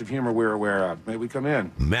have a sense of humor we're aware of. May we come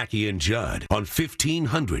in? Mackey and Judd on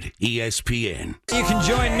 1500 ESPN. You can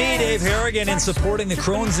join me, Dave Harrigan, in supporting the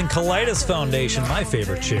Crohn's and Colitis Foundation, my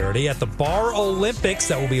favorite charity, at the Bar Olympics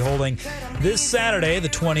that will be holding this Saturday, the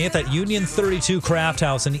 20th, at Union 32 Craft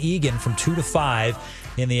House in Eagan from 2 to 5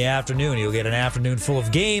 in the afternoon. You'll get an afternoon full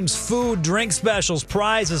of games, food, drink specials,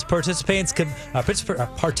 prizes, participants,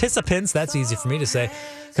 that's easy for me to say,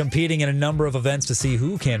 competing in a number of events to see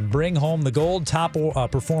who can bring home the gold. Top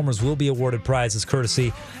performers will be awarded prizes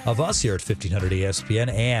courtesy of us here at 1500 ESPN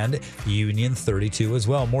and Union 32 as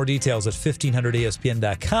well. More details at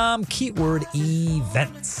 1500ESPN.com, keyword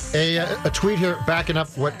events. A tweet here backing up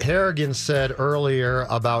what Harrigan said earlier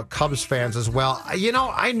about Cubs fans as well.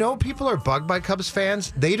 I know people are bugged by Cubs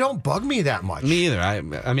fans. They don't bug me that much. Me either. I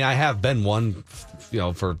mean, I have been one,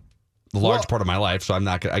 for the large part of my life, so I'm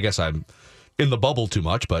not, I guess I'm in the bubble too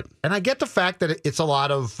much, but... And I get the fact that it's a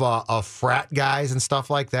lot of frat guys and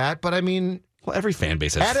stuff like that, but I mean... Well, every fan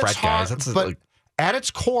base has frat guys. At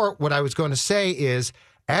its core, what I was going to say is,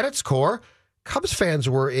 at its core, Cubs fans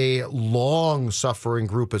were a long-suffering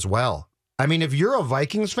group as well. I mean, if you're a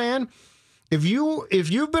Vikings fan, if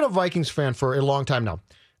you've been a Vikings fan for a long time now,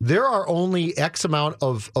 there are only X amount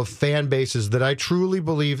of fan bases that I truly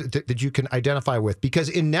believe that you can identify with, because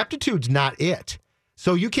ineptitude's not it.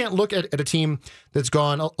 So you can't look at a team that's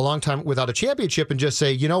gone a long time without a championship and just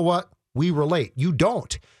say, you know what, we relate. You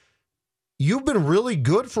don't. You've been really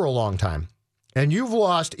good for a long time, and you've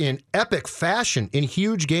lost in epic fashion in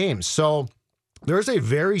huge games. So there's a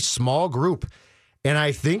very small group, and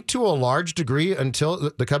I think to a large degree, until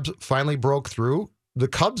the Cubs finally broke through, the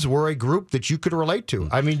Cubs were a group that you could relate to.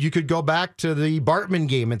 I mean, you could go back to the Bartman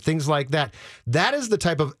game and things like that. That is the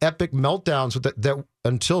type of epic meltdowns that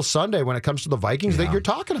until Sunday when it comes to the Vikings that you're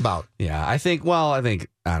talking about. Yeah, I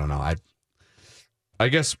don't know. I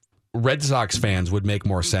guess Red Sox fans would make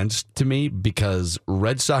more sense to me because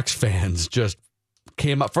Red Sox fans just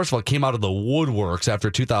came out of the woodworks after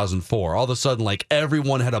 2004. All of a sudden, like,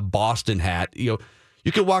 everyone had a Boston hat. You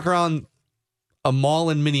could walk around a mall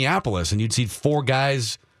in Minneapolis and you'd see 4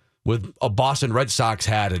 guys with a Boston Red Sox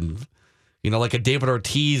hat and, like a David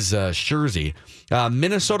Ortiz jersey.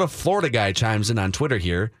 Minnesota, Florida guy chimes in on Twitter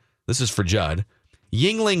here. This is for Judd.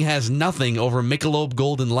 Yuengling has nothing over Michelob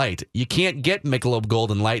Golden Light. You can't get Michelob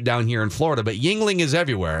Golden Light down here in Florida, but Yuengling is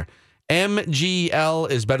everywhere. MGL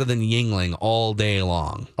is better than Yuengling all day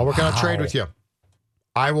long. I'll work on a trade with you.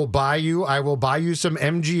 I will buy you some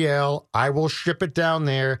MGL. I will ship it down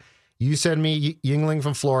there. You send me Yuengling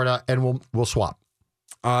from Florida, and we'll swap.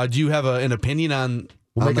 Do you have an opinion on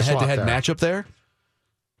the head-to-head matchup there?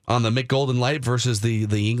 On the Mick Golden Light versus the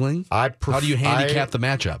Yuengling? How do you handicap the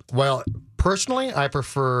matchup? Well, personally, I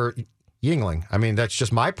prefer Yuengling. I mean, that's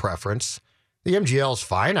just my preference. The MGL is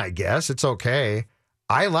fine, I guess. It's okay.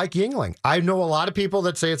 I like Yuengling. I know a lot of people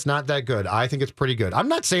that say it's not that good. I think it's pretty good. I'm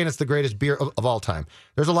not saying it's the greatest beer of all time.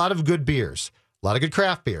 There's a lot of good beers, a lot of good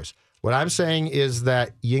craft beers. What I'm saying is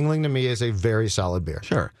that Yuengling to me is a very solid beer.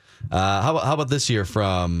 Sure. How about this year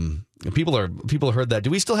from people heard that? Do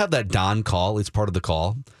we still have that Don call? It's part of the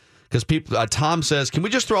call. Because Tom says, can we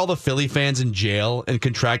just throw all the Philly fans in jail and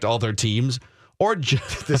contract all their teams? Or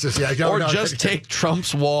just take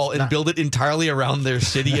Trump's wall and build it entirely around their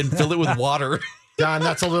city and fill it with water? Don,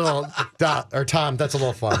 that's a little Tom, that's a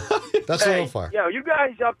little far. That's a little far. You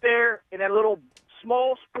guys up there in that little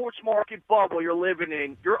small sports market bubble you're living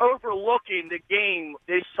in, you're overlooking the game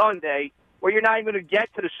this Sunday where you're not even going to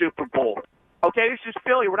get to the Super Bowl. Okay, this is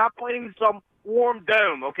Philly. We're not playing in some warm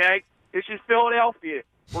dome, okay? This is Philadelphia.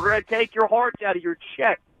 We're going to take your hearts out of your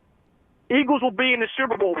chest. Eagles will be in the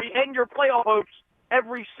Super Bowl. We end your playoff hopes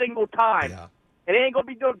every single time. Yeah. And it ain't going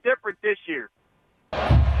to be no different this year.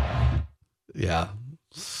 Yeah.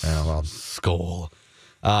 Well, skull.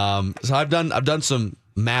 So I've done some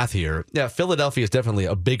math here. Yeah, Philadelphia is definitely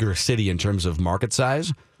a bigger city in terms of market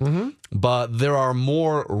size, but there are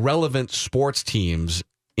more relevant sports teams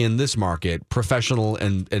in this market, professional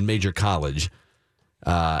and major college.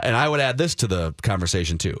 And I would add this to the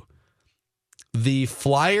conversation too. The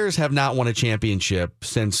Flyers have not won a championship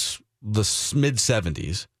since the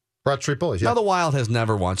mid-'70s. Broad Street Bullies, yeah. Now the Wild has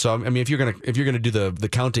never won. So I mean, if you're gonna do the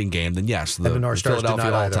counting game, then yes, the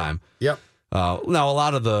Philadelphia all time. Yep. Now a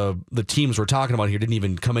lot of the teams we're talking about here didn't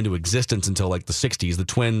even come into existence until like the '60s. The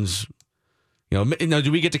Twins,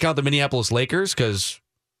 do we get to count the Minneapolis Lakers? Because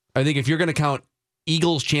I think if you're going to count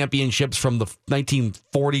Eagles championships from the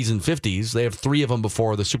 1940s and 50s, they have 3 of them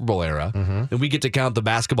before the Super Bowl era. And we get to count the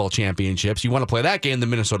basketball championships. You want to play that game,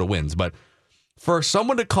 then Minnesota wins. But for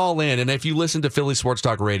someone to call in, and if you listen to Philly Sports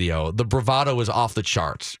Talk Radio, the bravado is off the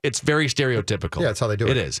charts. It's very stereotypical. Yeah, that's how they do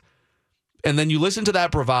it. It is. And then you listen to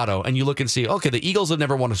that bravado and you look and see, okay, the Eagles have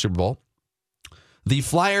never won a Super Bowl. The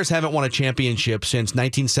Flyers haven't won a championship since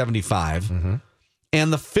 1975.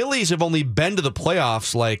 And the Phillies have only been to the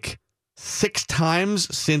playoffs like 6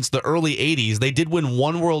 times since the early 80s. They did win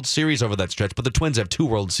 1 World Series over that stretch, but the Twins have 2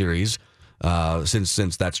 World Series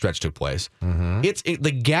since that stretch took place. It's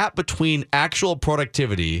the gap between actual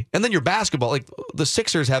productivity and then your basketball. Like the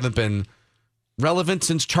Sixers haven't been relevant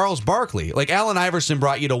since Charles Barkley. Like Allen Iverson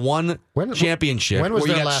brought you to 1 championship. When was where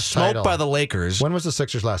their you got last smoked title? By the Lakers. When was the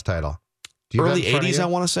Sixers' last title? Do you have Early that in front of 80s, you? I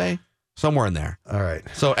want to say. Somewhere in there. All right.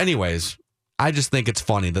 So anyways, I just think it's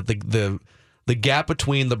funny that the gap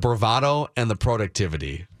between the bravado and the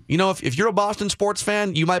productivity. If you're a Boston sports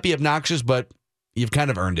fan, you might be obnoxious, but you've kind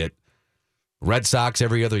of earned it. Red Sox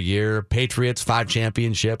every other year, Patriots 5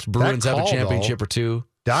 championships, Bruins have a championship or 2,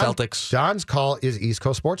 Celtics. Don's call is East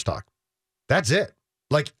Coast Sports Talk. That's it.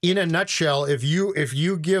 Like in a nutshell, if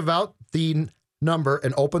you give out the number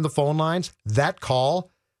and open the phone lines, that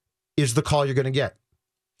call is the call you're going to get.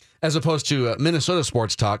 As opposed to Minnesota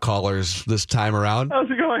Sports Talk callers this time around.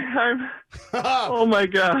 How's it going? Oh my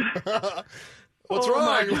God. What's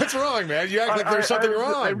wrong? What's wrong, man? You act like there's something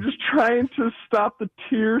wrong. I'm just trying to stop the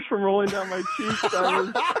tears from rolling down my cheeks.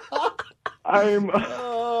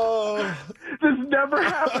 This never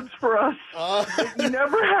happens for us. It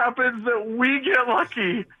never happens that we get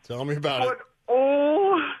lucky. Tell me about it.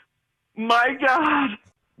 Oh my God.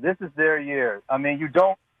 This is their year. I mean, you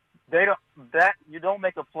don't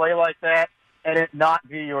make a play like that and it not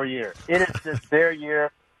be your year. It is just their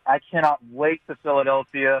year. I cannot wait to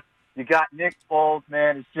Philadelphia. You got Nick Foles,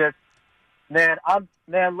 man. It's just Man,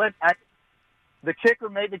 the kicker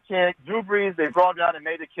made the kick. Drew Brees, they brought down and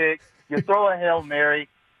made the kick. You throw a Hail Mary.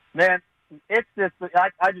 Man, it's just,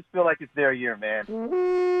 I just feel like it's their year, man.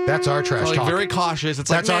 That's our trash talk. Very cautious. It's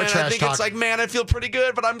That's like, our man, trash I think talk. it's like, man, I feel pretty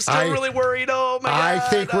good, but I'm still really worried. Oh my God. I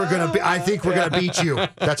think we're gonna beat you.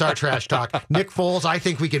 That's our trash talk. Nick Foles, I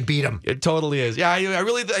think we can beat him. It totally is. Yeah, I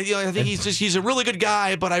really, I think he's a really good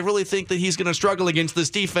guy, but I really think that he's going to struggle against this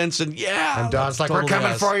defense. And And Don's like, we're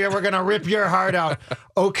coming for you. We're gonna rip your heart out.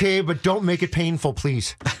 Okay, but don't make it painful,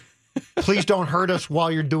 please. Please don't hurt us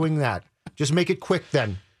while you're doing that. Just make it quick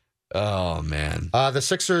then. Oh, man. The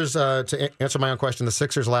Sixers, to answer my own question, the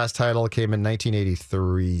Sixers' last title came in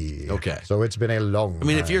 1983. Okay. So it's been a long time.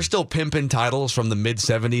 if you're still pimping titles from the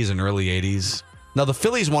mid-'70s and early 80s. Now, the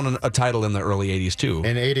Phillies won a title in the early 80s, too.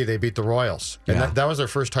 In 80, they beat the Royals. And that was their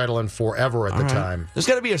first title in forever at the time. There's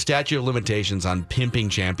got to be a statute of limitations on pimping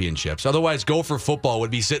championships. Otherwise, Gopher football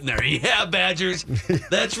would be sitting there. Yeah, Badgers.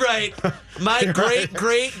 That's right. My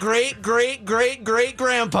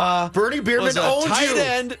great-great-great-great-great-great-grandpa Bernie Bierman was a owned tight you.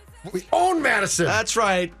 end. We own Madison. That's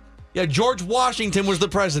right. Yeah, George Washington was the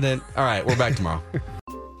president. All right, we're back tomorrow.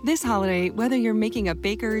 This holiday, whether you're making a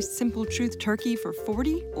Baker's Simple Truth turkey for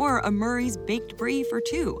 40 or a Murray's Baked Brie for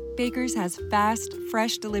 2, Baker's has fast,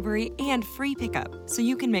 fresh delivery and free pickup, so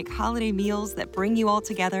you can make holiday meals that bring you all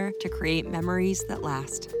together to create memories that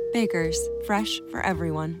last. Baker's, fresh for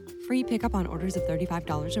everyone. Free pickup on orders of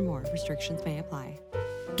 $35 or more. Restrictions may apply.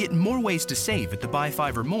 Get more ways to save at the Buy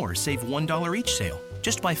 5 or More Save $1 each sale.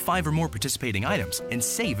 Just buy 5 or more participating items and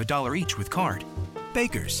save $1 each with card.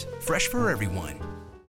 Baker's, fresh for everyone.